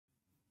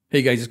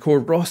Hey guys, it's Core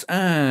Ross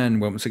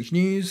and welcome to 6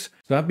 News.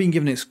 So I've been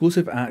given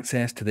exclusive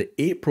access to the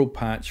April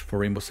patch for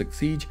Rainbow Six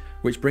Siege,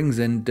 which brings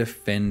in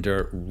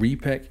Defender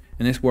Repick,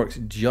 and this works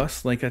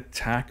just like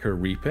Attacker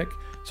Repick.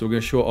 So we're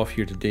going to show it off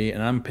here today,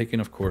 and I'm picking,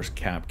 of course,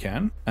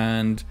 Capcan.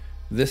 And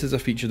this is a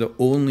feature that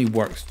only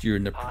works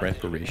during the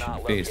preparation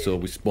phase. So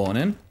we spawn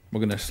in, we're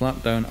going to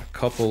slap down a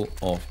couple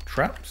of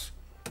traps,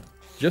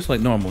 just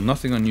like normal,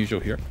 nothing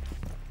unusual here.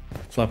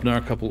 Slap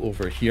down a couple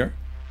over here.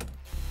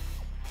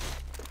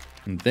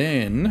 And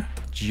then,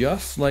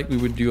 just like we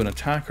would do on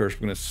attackers,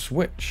 we're going to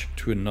switch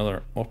to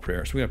another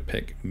operator. So we're going to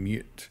pick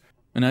mute.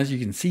 And as you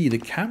can see, the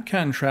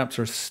Capcan traps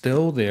are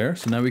still there.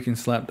 So now we can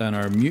slap down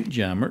our mute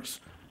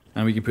jammers.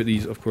 And we can put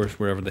these, of course,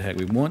 wherever the heck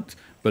we want.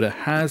 But it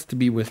has to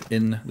be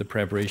within the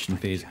preparation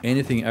phase.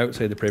 Anything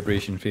outside the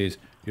preparation phase,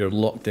 you're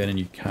locked in and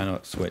you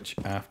cannot switch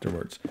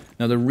afterwards.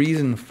 Now, the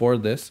reason for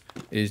this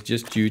is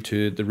just due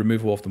to the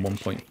removal of the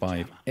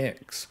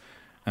 1.5x.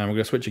 And we're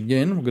going to switch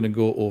again. We're going to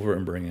go over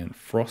and bring in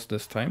Frost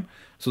this time.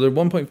 So they're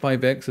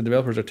 1.5x. The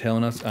developers are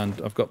telling us, and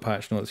I've got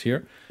patch notes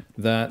here,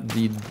 that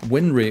the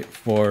win rate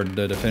for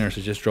the defenders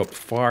has just dropped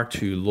far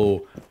too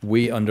low,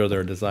 way under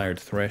their desired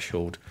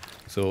threshold.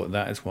 So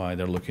that is why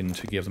they're looking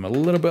to give them a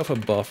little bit of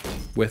a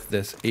buff with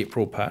this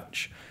April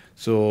patch.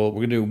 So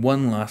we're going to do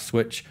one last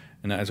switch,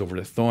 and that is over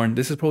to Thorn.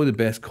 This is probably the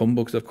best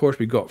combo because, of course,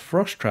 we've got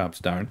Frost traps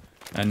down,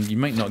 and you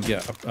might not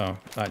get an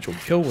actual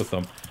kill with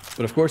them.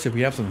 But of course, if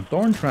we have some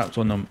Thorn traps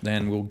on them,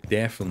 then we'll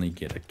definitely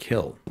get a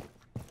kill.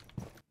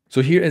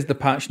 So here is the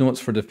patch notes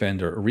for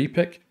Defender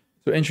Repick.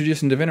 So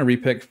introducing Defender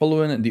Repick,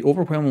 following the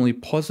overwhelmingly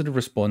positive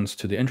response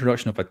to the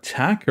introduction of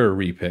Attacker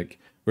Repick,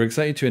 we're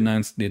excited to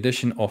announce the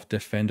addition of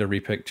Defender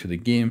Repick to the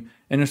game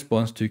in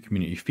response to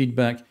community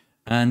feedback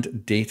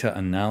and data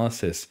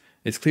analysis.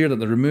 It's clear that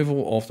the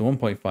removal of the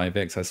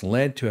 1.5x has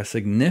led to a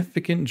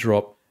significant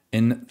drop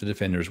in the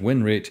defender's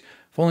win rate,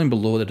 falling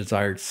below the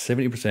desired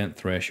 70%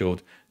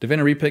 threshold.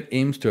 Defender Repick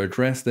aims to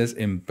address this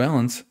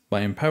imbalance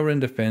by empowering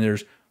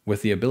defenders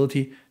with the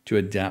ability to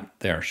adapt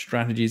their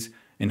strategies,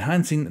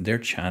 enhancing their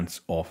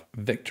chance of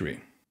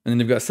victory. And then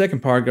they've got a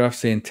second paragraph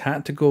saying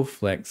tactical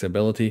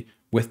flexibility.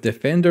 With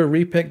Defender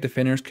Repick,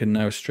 defenders can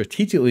now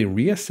strategically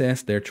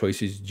reassess their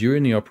choices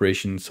during the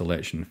operation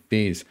selection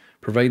phase,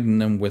 providing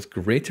them with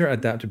greater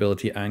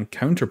adaptability and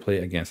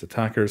counterplay against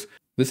attackers.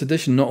 This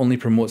addition not only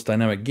promotes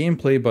dynamic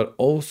gameplay, but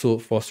also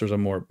fosters a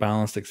more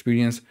balanced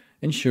experience,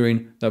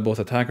 ensuring that both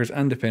attackers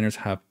and defenders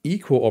have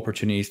equal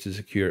opportunities to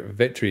secure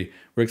victory.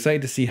 We're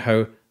excited to see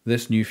how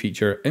this new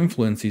feature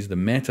influences the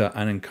meta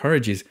and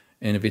encourages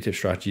innovative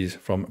strategies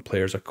from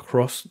players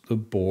across the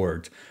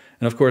board.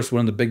 And of course,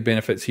 one of the big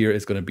benefits here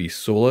is going to be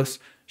Solus.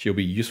 She'll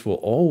be useful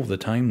all the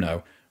time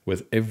now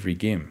with every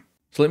game.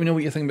 So let me know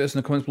what you think about this in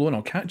the comments below, and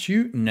I'll catch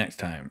you next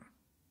time.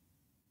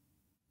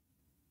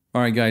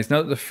 Alright guys,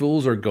 now that the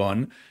Fools are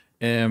gone,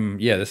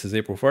 yeah, this is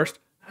April 1st.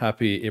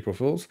 Happy April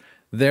Fools.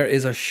 There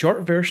is a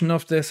short version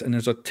of this, and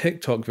there's a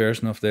TikTok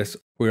version of this,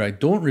 where I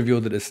don't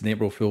reveal that it's an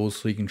April Fools,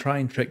 so you can try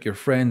and trick your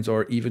friends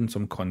or even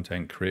some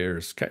content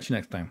creators. Catch you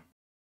next time.